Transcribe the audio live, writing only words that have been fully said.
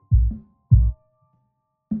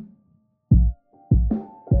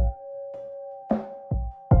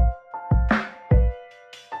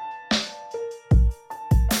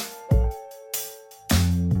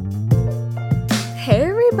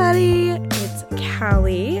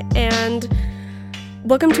Callie, and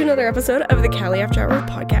welcome to another episode of the Callie After Hours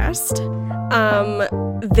podcast.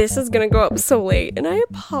 This is gonna go up so late, and I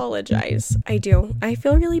apologize. I do. I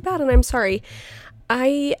feel really bad, and I'm sorry.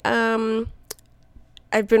 I've been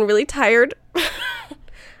really tired.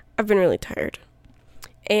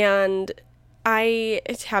 And I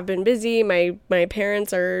have been busy. My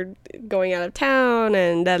parents are going out of town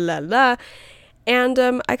and da la la. And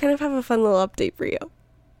I kind of have a fun little update for you.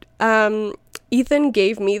 Ethan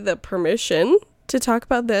gave me the permission to talk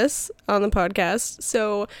about this on the podcast.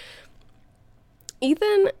 So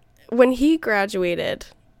Ethan, when he graduated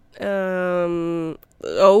over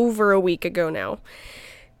a week ago now,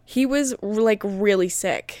 he was like really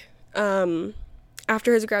sick. After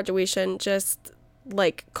his graduation, just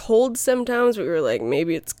like cold symptoms. We were like,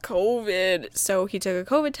 maybe it's COVID. So he took a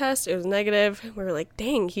COVID test. It was negative. We were like,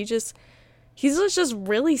 dang, he's just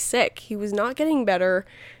really sick. He was not getting better.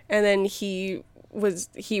 And then he was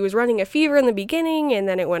running a fever in the beginning, and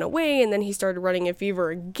then it went away, and then he started running a fever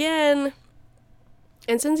again.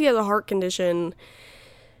 And since he has a heart condition,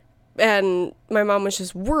 and my mom was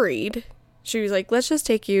just worried, she was like, let's just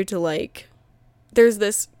take you to like, there's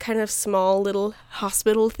this kind of small little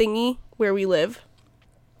hospital thingy where we live.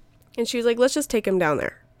 And she was like, let's just take him down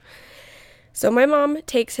there. So my mom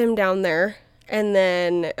takes him down there, and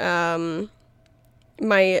then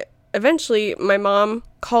eventually my mom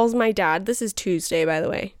calls my dad. This is Tuesday, by the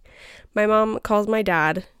way. My mom calls my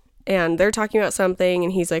dad, and they're talking about something,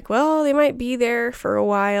 and he's like, well, they might be there for a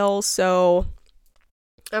while, so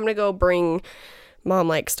I'm gonna go bring mom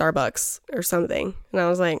like Starbucks or something. And I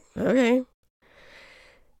was like, okay.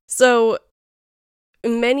 So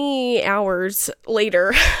many hours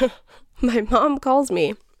later, my mom calls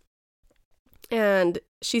me, and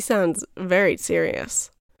she sounds very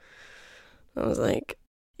serious. I was like,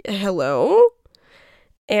 hello?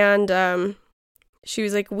 And she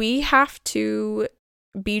was like, we have to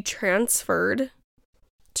be transferred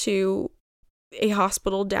to a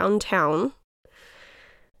hospital downtown.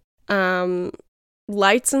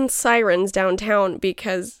 Lights and sirens downtown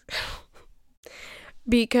because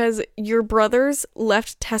your brother's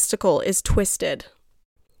left testicle is twisted,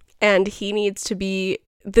 and he needs to be,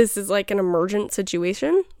 this is like an emergent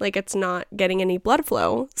situation, like it's not getting any blood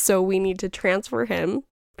flow, so we need to transfer him.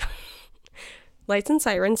 Lights and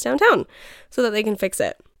sirens downtown so that they can fix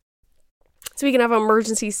it, so we can have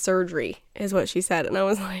emergency surgery, is what she said. And I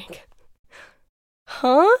was like,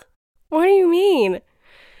 huh? What do you mean?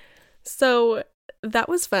 So that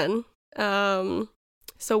was fun.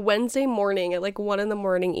 So Wednesday morning at like 1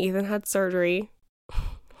 a.m, Ethan had surgery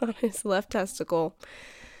on his left testicle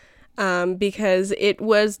because it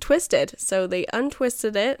was twisted. So they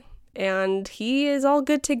untwisted it, and he is all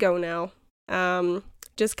good to go now.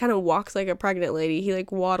 Just kind of walks like a pregnant lady. He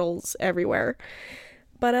like waddles everywhere.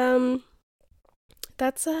 But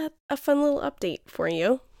that's a fun little update for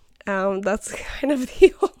you. That's kind of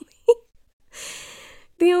the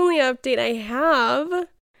only update I have.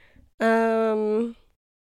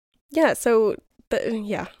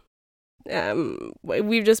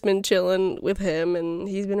 We've just been chilling with him, and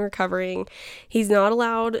he's been recovering. He's not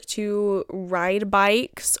allowed to ride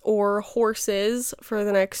bikes or horses for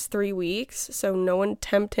the next 3 weeks, so no one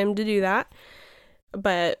tempt him to do that.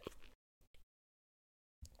 But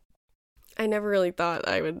I never really thought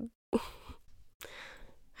I would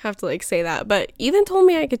have to like say that, but Ethan told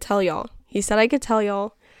me I could tell y'all. He said I could tell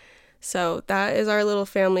y'all. So that is our little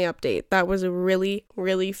family update. That was a really,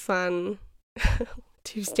 really fun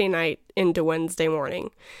Tuesday night into Wednesday morning.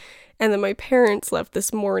 And then my parents left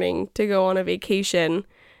this morning to go on a vacation.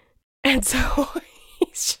 And so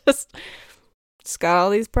he's just got all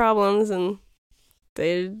these problems, and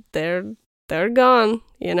they're gone,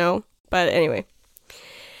 you know. But anyway.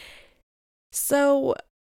 So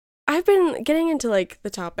I've been getting into like the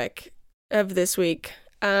topic of this week.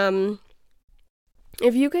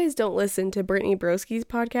 If you guys don't listen to Brittany Broski's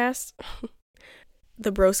podcast,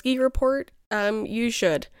 The Broski Report, you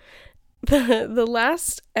should. The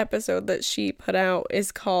last episode that she put out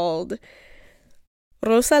is called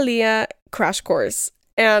Rosalia Crash Course,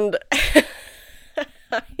 and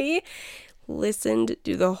I listened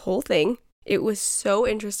to the whole thing. It was so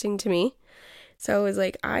interesting to me. So I was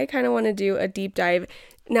like, I kind of want to do a deep dive.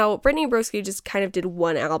 Now, Brittany Broski just kind of did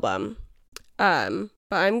one album.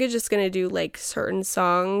 But I'm just going to do like certain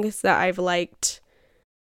songs that I've liked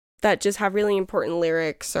that just have really important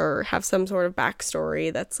lyrics or have some sort of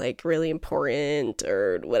backstory that's like really important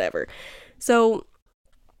or whatever. So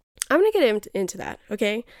I'm going to get into that,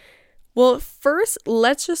 okay? Well, first,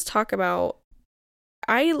 let's just talk about,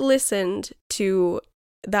 I listened to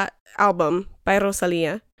that album by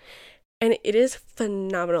Rosalia, And it is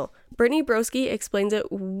phenomenal. Brittany Broski explains it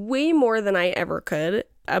way more than I ever could,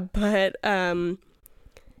 but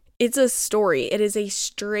it's a story. It is a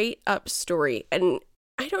straight up story. And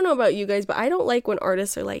I don't know about you guys, but I don't like when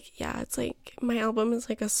artists are like, yeah, it's like my album is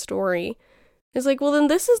like a story. It's like, well, then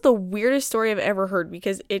this is the weirdest story I've ever heard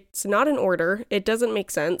because it's not in order. It doesn't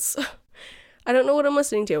make sense. I don't know what I'm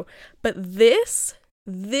listening to. But this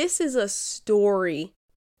is a story.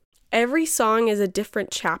 Every song is a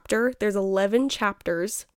different chapter. There's 11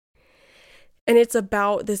 chapters. And it's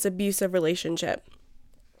about this abusive relationship.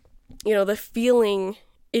 You know, the feeling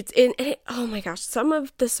it's in it, oh my gosh, some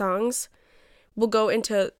of the songs will go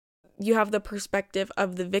into, you have the perspective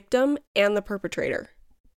of the victim and the perpetrator.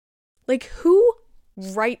 Like who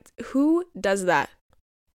does that?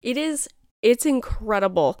 It's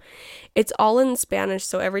incredible. It's all in Spanish,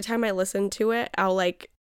 so every time I listen to it, I'll like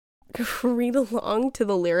read along to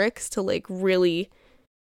the lyrics to like really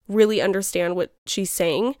understand what she's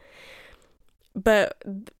saying. But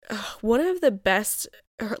one of the best,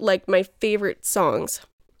 like my favorite songs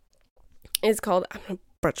is called, I'm gonna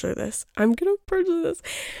butcher this.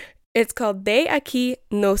 It's called De Aquí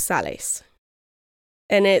No Sales.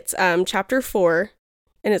 And it's chapter 4,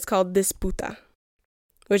 and it's called Disputa,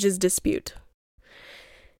 which is dispute.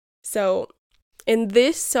 So in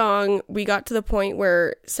this song, we got to the point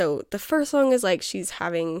where, so the first song is like she's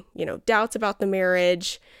having, you know, doubts about the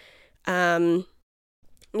marriage.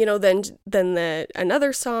 You know, then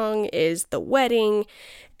another song is the wedding,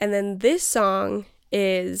 and then this song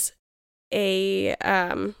is a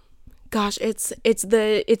it's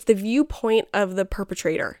the viewpoint of the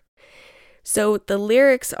perpetrator. So the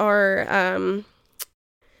lyrics are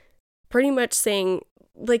pretty much saying,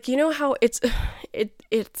 like, you know how it's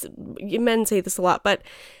men say this a lot, but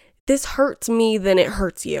this hurts me than it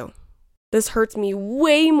hurts you. This hurts me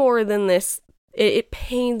way more than this. It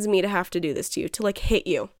pains me to have to do this to you, to like hit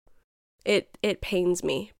you. It pains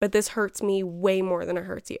me, but this hurts me way more than it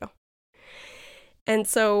hurts you. And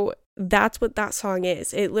so that's what that song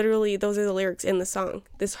is. It literally, those are the lyrics in the song.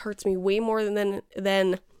 This hurts me way more than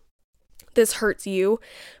this hurts you,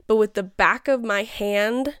 but with the back of my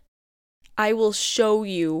hand, I will show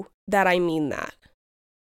you that I mean that.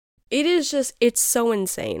 It is just, it's so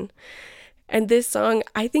insane. And this song,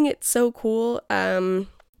 I think it's so cool. And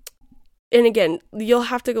again, you'll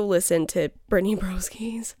have to go listen to Brittany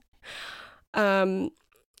Broski's podcast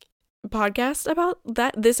about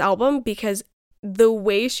this album, because the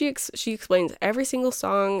way she explains every single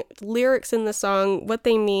song, lyrics in the song, what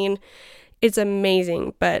they mean, it's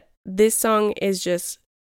amazing. But this song is just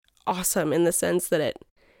awesome in the sense that it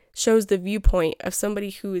shows the viewpoint of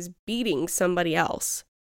somebody who is beating somebody else.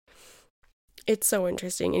 It's so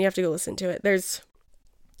interesting, and you have to go listen to it. There's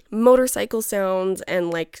motorcycle sounds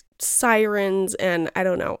and like sirens, and I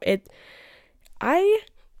don't know. I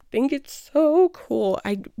think it's so cool.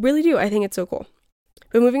 I really do. I think it's so cool.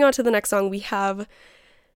 But moving on to the next song, we have,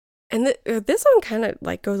 and this song kind of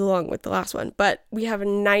like goes along with the last one, but we have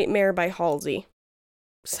Nightmare by Halsey.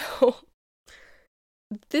 So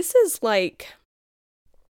this is like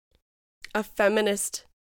a feminist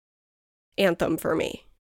anthem for me.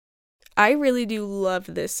 I really do love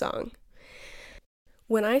this song.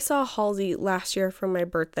 When I saw Halsey last year for my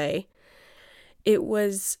birthday, it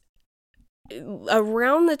was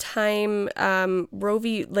around the time Roe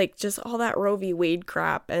v. like just all that Roe v. Wade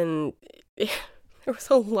crap, and there was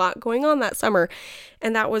a lot going on that summer,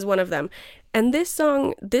 and that was one of them. And this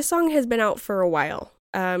song has been out for a while.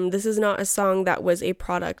 This is not a song that was a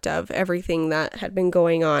product of everything that had been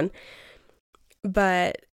going on,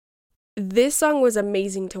 but this song was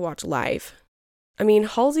amazing to watch live. I mean,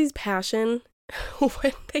 Halsey's passion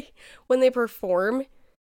when they perform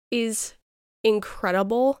is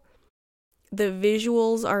incredible. The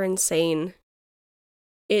visuals are insane.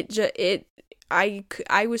 I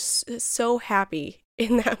was so happy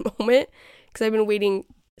in that moment because I've been waiting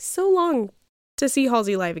so long to see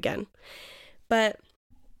Halsey live again. But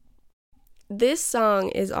this song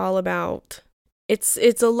is all about, it's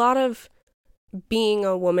a lot of being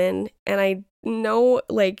a woman, and I know,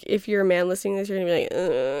 like, if you're a man listening to this, you're gonna be like,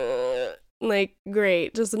 ugh. Like,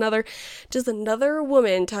 great, just another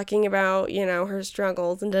woman talking about, you know, her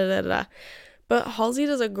struggles and da. But Halsey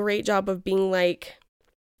does a great job of being like,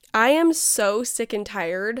 I am so sick and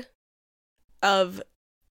tired of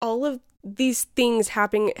all of these things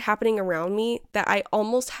happening around me that I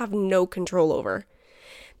almost have no control over.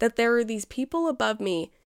 That there are these people above me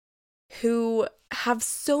who have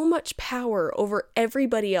so much power over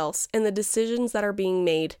everybody else and the decisions that are being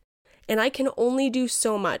made. And I can only do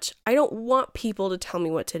so much. I don't want people to tell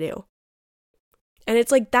me what to do. And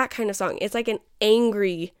it's like that kind of song. It's like an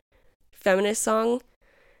angry feminist song.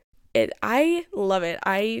 I love it.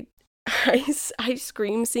 I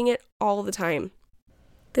scream sing it all the time.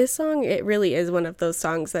 This song, it really is one of those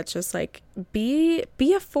songs that's just like, be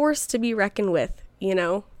a force to be reckoned with, you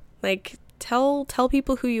know? Like, tell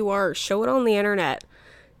people who you are, show it on the internet.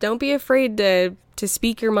 Don't be afraid to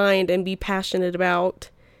speak your mind and be passionate about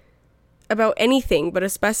anything, but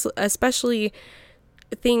especially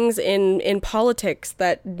things in politics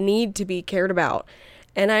that need to be cared about.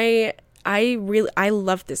 And I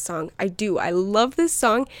love this song. I do. I love this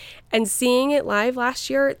song. And seeing it live last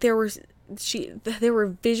year, there were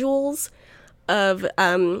visuals of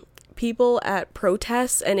people at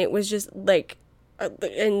protests, and it was just like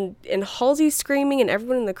and Halsey screaming, and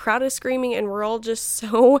everyone in the crowd is screaming, and we're all just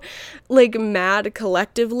so like mad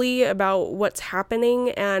collectively about what's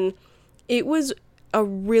happening. And it was a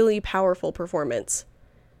really powerful performance.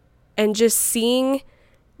 And just seeing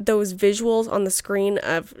those visuals on the screen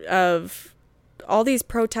of all these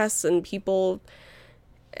protests and people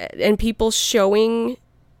showing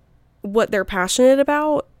what they're passionate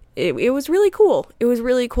about, it was really cool. It was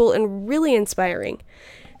really cool and really inspiring.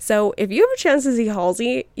 So if you have a chance to see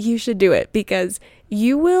Halsey, you should do it, because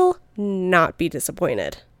you will not be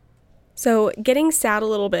disappointed. So getting sad a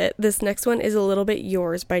little bit, this next one is A Little Bit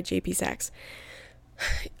Yours by JP Saxe.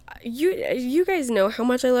 You guys know how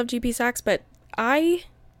much I love JP Saxe, but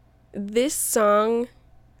this song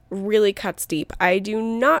really cuts deep. I do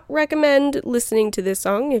not recommend listening to this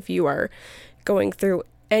song if you are going through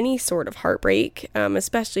any sort of heartbreak,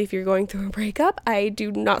 especially if you're going through a breakup. I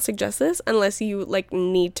do not suggest this unless you like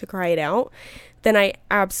need to cry it out. Then I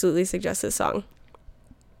absolutely suggest this song.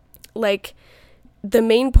 Like, the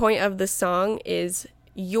main point of the song is,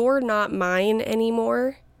 you're not mine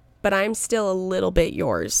anymore, but I'm still a little bit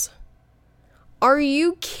yours. Are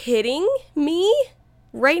you kidding me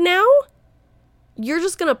right now? You're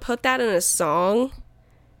just gonna put that in a song?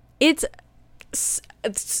 It's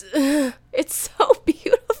so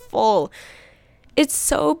beautiful. It's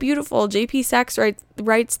so beautiful. JP Saxe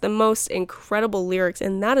writes the most incredible lyrics,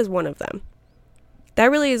 and that is one of them.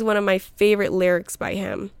 That really is one of my favorite lyrics by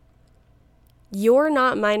him. You're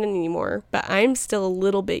not mine anymore, but I'm still a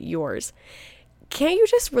little bit yours. Can't you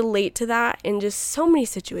just relate to that in just so many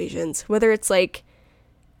situations? Whether it's like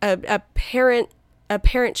a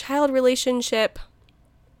parent-child relationship,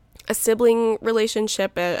 a sibling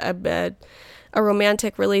relationship, a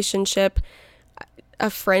romantic relationship, a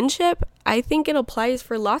friendship. I think it applies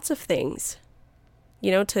for lots of things.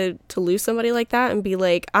 You know, to lose somebody like that and be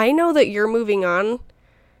like, I know that you're moving on.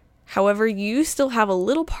 However, you still have a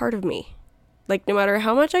little part of me. Like, no matter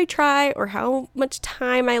how much I try or how much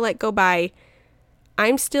time I let go by,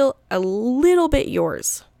 I'm still a little bit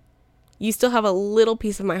yours. You still have a little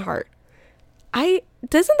piece of my heart. Doesn't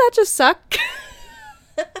that just suck?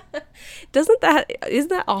 Isn't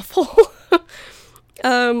that awful?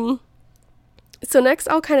 So next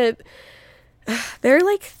I'll there are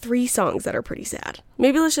like 3 songs that are pretty sad.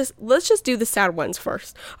 Maybe let's just do the sad ones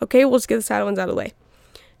first. Okay, we'll just get the sad ones out of the way.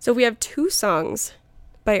 So we have 2 songs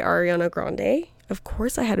by Ariana Grande. Of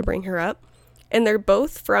course I had to bring her up. And they're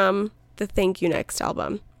both from the Thank You Next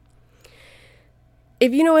album.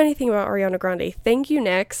 If you know anything about Ariana Grande, Thank You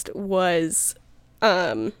Next was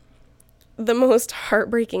the most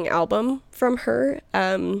heartbreaking album from her.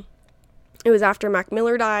 It was after Mac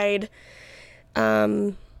Miller died.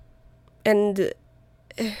 And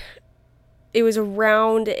it was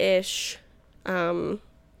around-ish the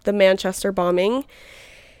Manchester bombing.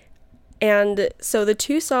 And so the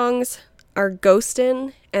 2 songs are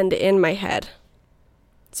Ghostin' and In My Head.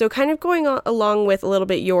 So kind of going along with A Little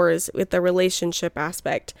Bit Yours with the relationship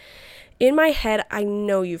aspect. In My Head, I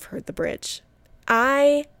know you've heard the bridge.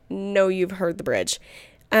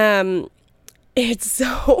 It's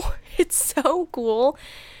so cool.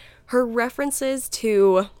 Her references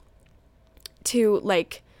to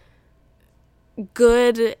like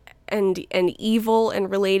good and evil,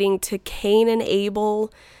 and relating to Cain and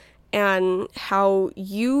Abel, and how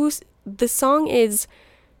the song is,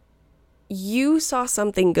 you saw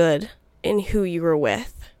something good in who you were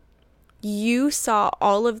with. You saw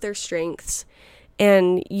all of their strengths,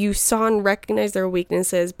 and you saw and recognized their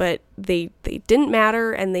weaknesses, but they didn't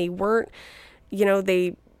matter, and they weren't,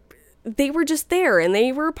 they were just there, and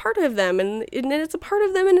they were a part of them, and it's a part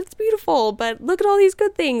of them, and it's beautiful, but look at all these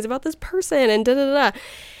good things about this person, and da-da-da.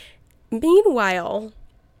 Meanwhile,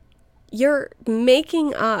 you're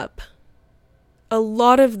making up a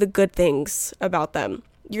lot of the good things about them.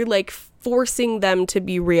 You're like forcing them to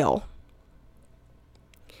be real.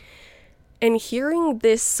 And hearing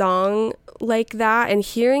this song like that, and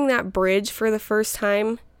hearing that bridge for the first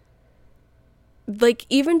time, like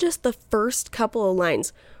even just the first couple of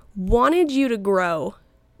lines, wanted you to grow,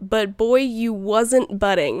 but boy, you wasn't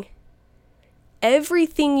budding.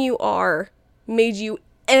 Everything you are made you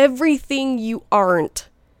everything you aren't.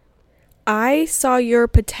 I saw your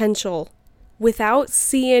potential without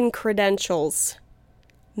seeing credentials.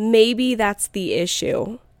 Maybe that's the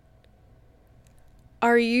issue.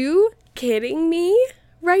 Are you kidding me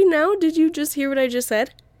right now? Did you just hear what I just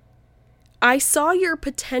said? I saw your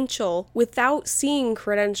potential without seeing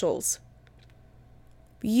credentials.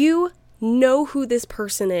 You know who this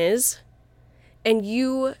person is, and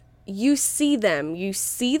you see them. You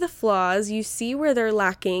see the flaws, you see where they're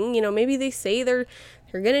lacking. You know, maybe they say they're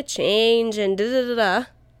going to change and da da da da.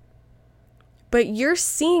 But you're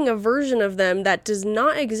seeing a version of them that does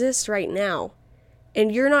not exist right now.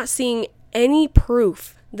 And you're not seeing any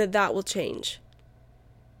proof that that will change.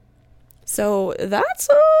 So that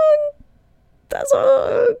song,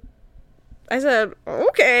 I said,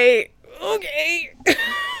 okay.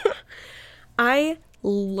 I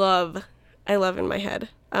love In My Head.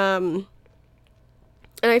 And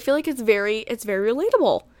I feel like it's very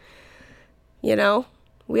relatable. You know,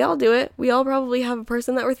 we all do it. We all probably have a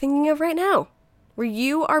person that we're thinking of right now, where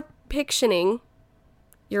you are picturing,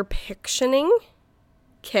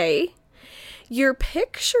 okay? You're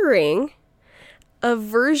picturing a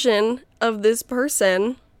version of this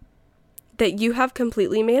person that you have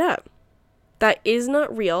completely made up. That is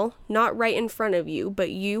not real, not right in front of you,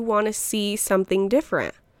 but you want to see something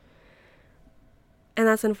different. And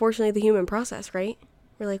that's unfortunately the human process, right?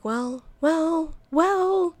 We're like, well,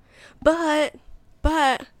 but,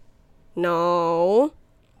 no.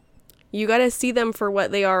 You gotta see them for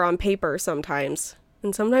what they are on paper sometimes.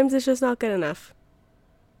 And sometimes it's just not good enough.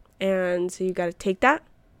 And so you gotta take that.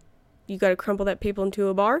 You gotta crumple that paper into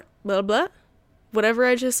a bar, blah, blah, whatever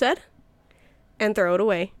I just said, and throw it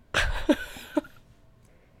away.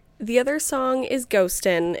 The other song is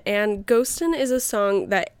Ghostin', and Ghostin' is a song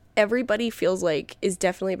that everybody feels like is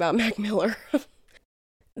definitely about Mac Miller.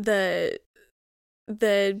 the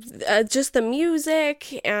just the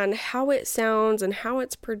music and how it sounds and how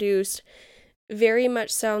it's produced very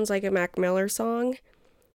much sounds like a Mac Miller song.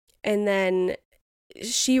 And then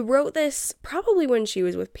she wrote this probably when she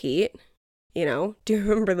was with Pete. You know, do you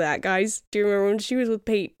remember that, guys? Do you remember when she was with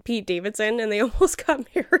Pete Davidson and they almost got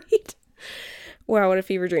married? Wow, what a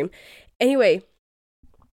fever dream. Anyway,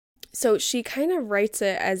 so she kind of writes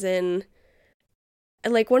it as in,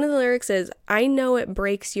 like, one of the lyrics is, I know it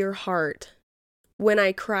breaks your heart when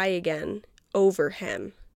I cry again over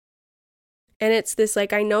him. And it's this,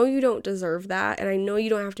 like, I know you don't deserve that, and I know you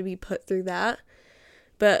don't have to be put through that.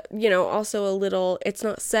 But, you know, also a little, it's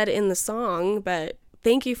not said in the song, but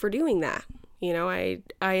thank you for doing that. You know, I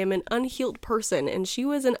am an unhealed person, and she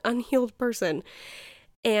was an unhealed person.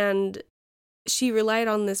 And she relied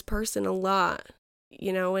on this person a lot,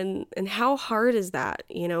 you know, and how hard is that,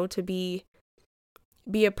 you know, to be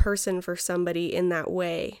a person for somebody in that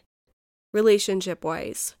way, relationship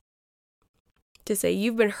wise, to say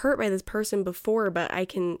you've been hurt by this person before, but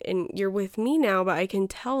and you're with me now, but I can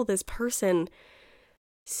tell this person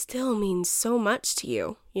still means so much to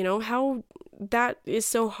you, you know, how that is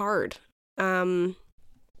so hard. And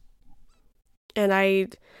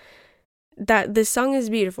this song is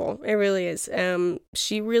beautiful. It really is.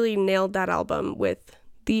 She really nailed that album with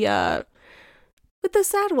the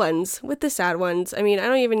sad ones. I mean, I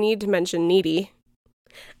don't even need to mention Needy.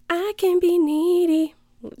 I can be needy.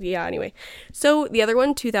 Yeah, anyway. So the other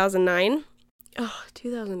one, 2009. Oh,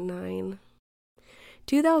 2009.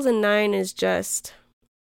 2009 is just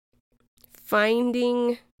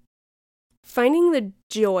finding the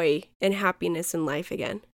joy and happiness in life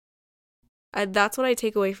again. That's what I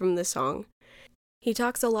take away from this song. He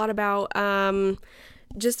talks a lot about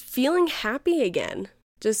just feeling happy again.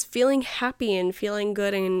 Just feeling happy and feeling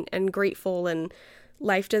good and grateful, and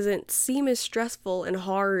life doesn't seem as stressful and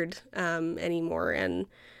hard anymore. And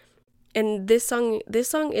this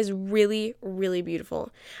song is really, really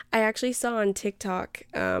beautiful. I actually saw on TikTok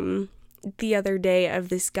the other day of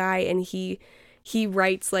this guy, and he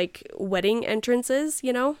writes like wedding entrances,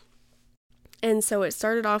 you know? And so it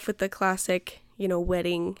started off with the classic, you know,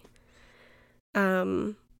 wedding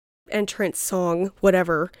entrance song,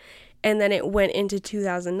 whatever. And then it went into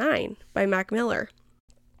 2009 by Mac Miller.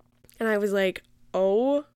 And I was like,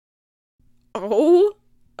 oh,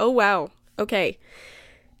 wow. Okay.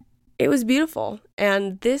 It was beautiful.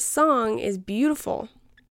 And this song is beautiful.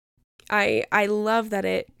 I love that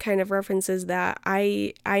it kind of references that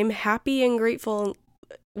I'm happy and grateful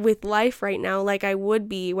with life right now like I would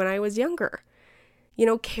be when I was younger. You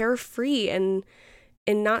know, carefree and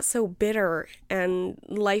not so bitter, and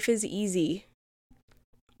life is easy.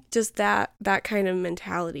 just that kind of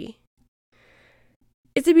mentality.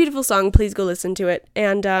 It's a beautiful song. Please go listen to it.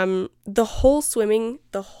 And the whole swimming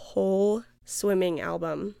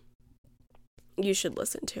album, you should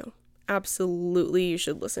listen to. Absolutely, you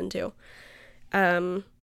should listen to. Yeah,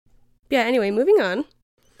 anyway, moving on.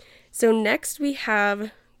 So next we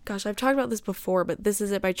have, gosh, I've talked about this before, but This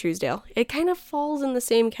Is It by Truesdale. It kind of falls in the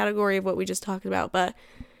same category of what we just talked about, but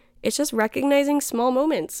it's just recognizing small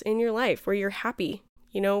moments in your life where you're happy,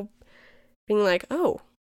 being like, oh,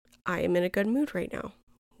 I am in a good mood right now.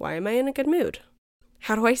 Why am I in a good mood?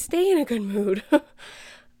 How do I stay in a good mood?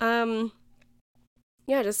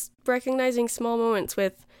 Yeah, just recognizing small moments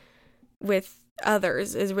with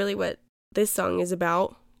others is really what this song is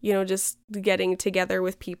about. Just getting together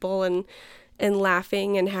with people and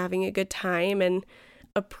laughing and having a good time and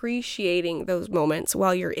appreciating those moments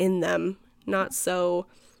while you're in them. Not so,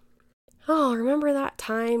 oh, remember that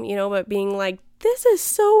time, but being like, this is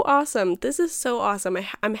so awesome. This is so awesome.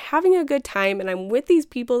 I'm having a good time and I'm with these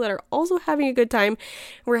people that are also having a good time.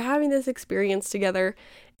 We're having this experience together.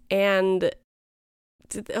 And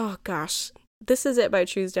oh gosh, This Is It by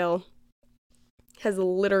Truesdale has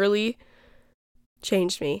literally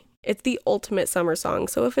changed me. It's the ultimate summer song.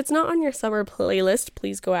 So if it's not on your summer playlist,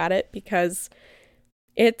 please go at it because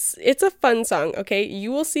it's a fun song, okay?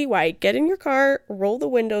 You will see why. Get in your car, roll the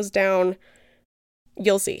windows down.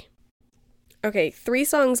 You'll see. Okay, 3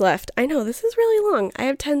 songs left. I know, this is really long. I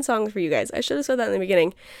have 10 songs for you guys. I should have said that in the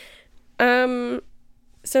beginning. So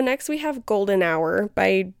next we have Golden Hour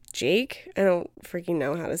by Jake. I don't freaking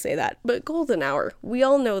know how to say that, but Golden Hour. We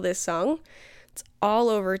all know this song. It's all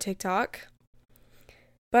over TikTok.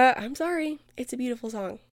 But I'm sorry, it's a beautiful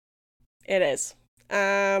song. It is.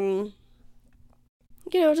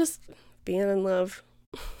 Just being in love.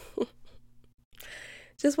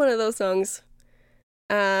 Just one of those songs.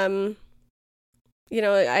 I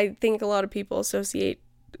think a lot of people associate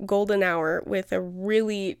Golden Hour with a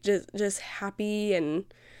really just happy and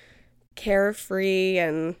carefree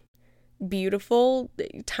and beautiful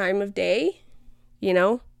time of day,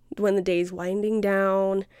 when the day's winding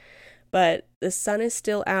down, but the sun is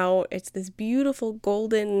still out. It's this beautiful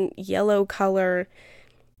golden yellow color.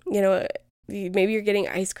 Maybe you're getting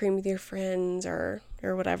ice cream with your friends or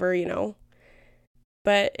whatever,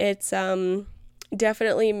 but it's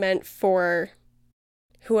definitely meant for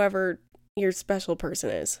whoever your special person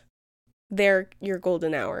is. They're your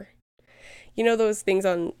golden hour. Those things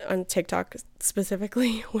on TikTok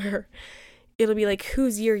specifically where it'll be like,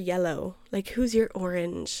 who's your yellow? Like, who's your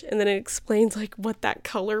orange? And then it explains like what that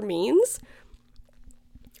color means.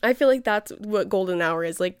 I feel like that's what golden hour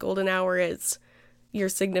is. Like, golden hour is your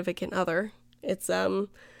significant other. It's the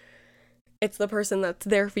person that's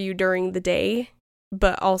there for you during the day,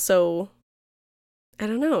 but also, I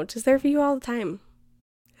don't know, just there for you all the time.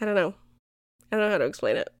 I don't know how to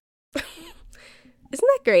explain it. Isn't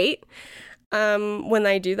that great? When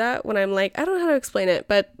I do that, when I'm like, I don't know how to explain it,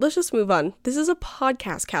 but let's just move on. This is a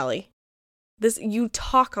podcast, Callie. You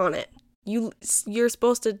talk on it. You're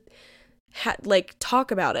supposed to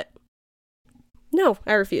talk about it. No,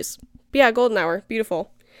 I refuse. But yeah, Golden Hour,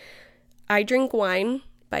 beautiful. I Drink Wine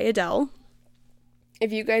by Adele.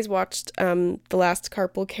 If you guys watched the last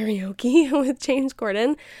Carpool Karaoke with James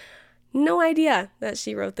Corden, no idea that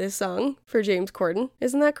she wrote this song for James Corden.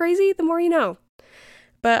 Isn't that crazy? The more you know.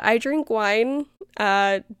 But I Drink Wine,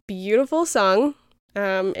 beautiful song.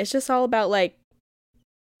 It's just all about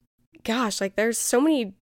there's so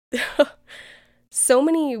many, so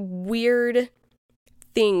many weird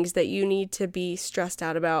things that you need to be stressed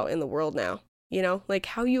out about in the world now. Like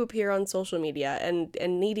how you appear on social media and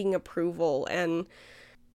needing approval and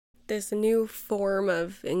this new form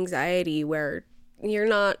of anxiety where you're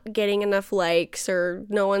not getting enough likes or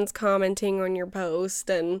no one's commenting on your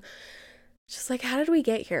post and just like, how did we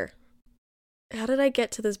get here? How did I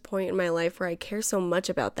get to this point in my life where I care so much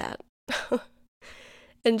about that?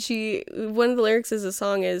 And one of the lyrics of the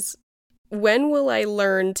song is, when will I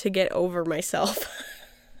learn to get over myself?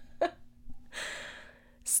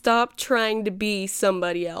 Stop trying to be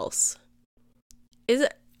somebody else.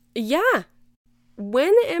 Yeah.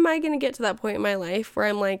 When am I going to get to that point in my life where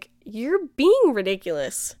I'm like, you're being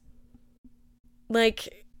ridiculous?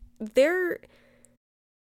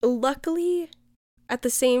 Luckily, at the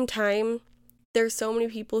same time, there's so many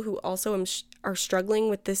people who also are struggling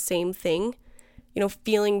with this same thing,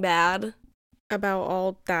 feeling bad about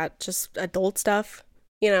all that just adult stuff,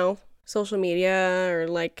 social media or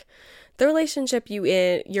the relationship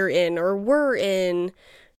you're in or were in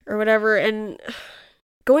or whatever. And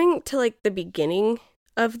going to the beginning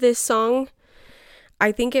of this song,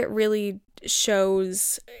 I think it really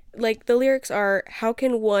shows, like, the lyrics are, how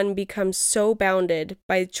can one become so bounded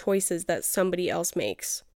by choices that somebody else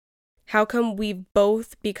makes? How come we've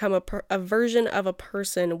both become a version of a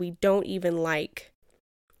person we don't even like?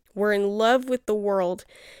 We're in love with the world,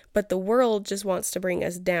 but the world just wants to bring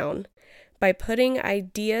us down by putting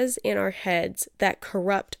ideas in our heads that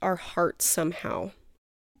corrupt our hearts somehow.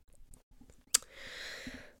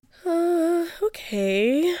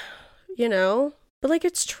 Okay, but like,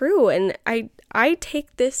 it's true. And I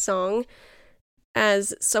take this song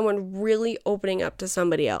as someone really opening up to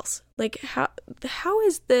somebody else. Like, how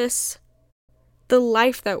is this the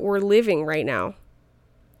life that we're living right now?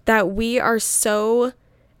 That we are so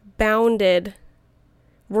bounded,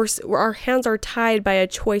 our hands are tied by a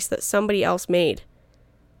choice that somebody else made.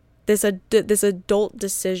 This adult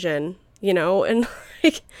decision, and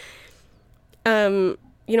like,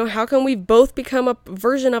 how come we've both become a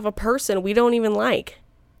version of a person we don't even like?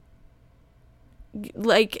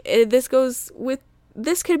 Like, this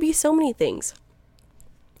could be so many things.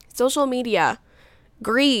 Social media,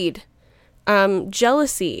 greed,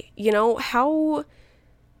 jealousy,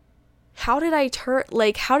 how did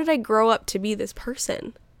I grow up to be this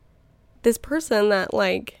person? This person that,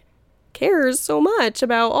 like, cares so much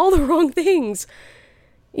about all the wrong things.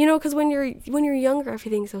 Because when you're younger,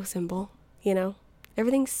 everything's so simple,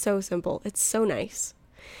 Everything's so simple. It's so nice.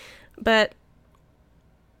 But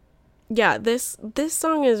yeah, this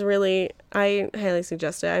song is really, I highly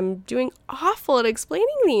suggest it. I'm doing awful at explaining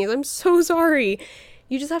these. I'm so sorry.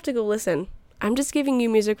 You just have to go listen. I'm just giving you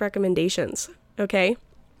music recommendations, okay?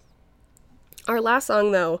 Our last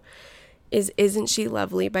song, though, is Isn't She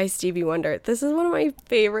Lovely by Stevie Wonder. This is one of my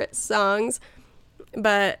favorite songs,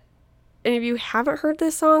 but and if you haven't heard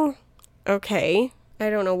this song, okay, I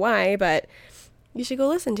don't know why, but you should go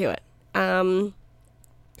listen to it.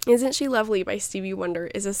 Isn't She Lovely by Stevie Wonder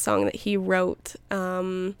is a song that he wrote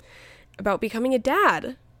about becoming a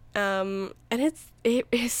dad. And it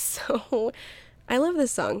is so, I love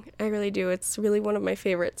this song. I really do. It's really one of my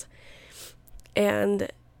favorites.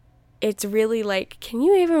 And it's really like, can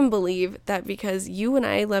you even believe that because you and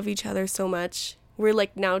I love each other so much, we're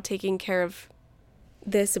like now taking care of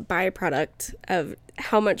this byproduct of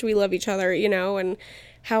how much we love each other, and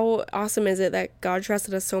how awesome is it that God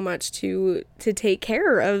trusted us so much to take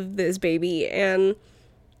care of this baby? And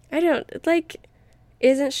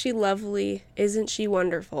isn't she lovely? Isn't she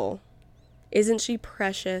wonderful? Isn't she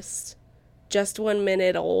precious? Just 1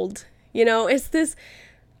 minute old. It's this,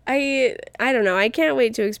 I don't know. I can't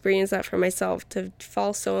wait to experience that for myself, to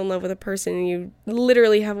fall so in love with a person you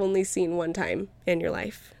literally have only seen one time in your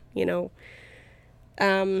life,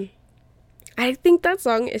 I think that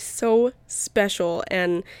song is so special,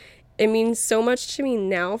 and it means so much to me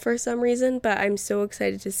now for some reason, but I'm so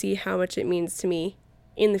excited to see how much it means to me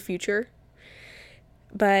in the future.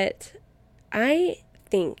 But I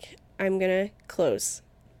think I'm gonna close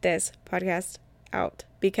this podcast out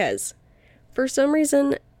because for some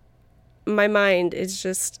reason my mind is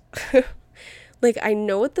just like, I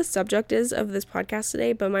know what the subject is of this podcast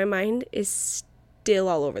today, but my mind is still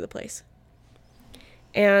all over the place.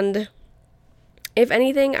 And if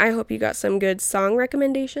anything, I hope you got some good song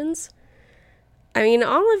recommendations. I mean,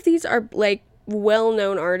 all of these are like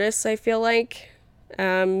well-known artists, I feel like,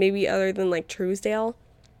 maybe other than like Truesdale,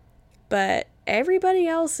 but everybody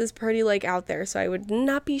else is pretty like out there, so I would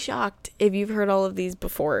not be shocked if you've heard all of these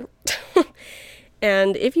before.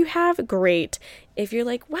 And if you have, great. If you're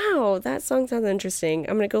like, wow, that song sounds interesting,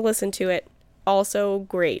 I'm gonna go listen to it, also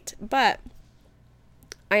great. But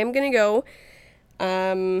I am gonna go,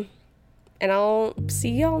 and I'll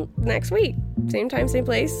see y'all next week. Same time, same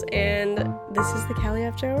place. And this is the Cali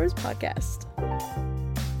After Hours podcast.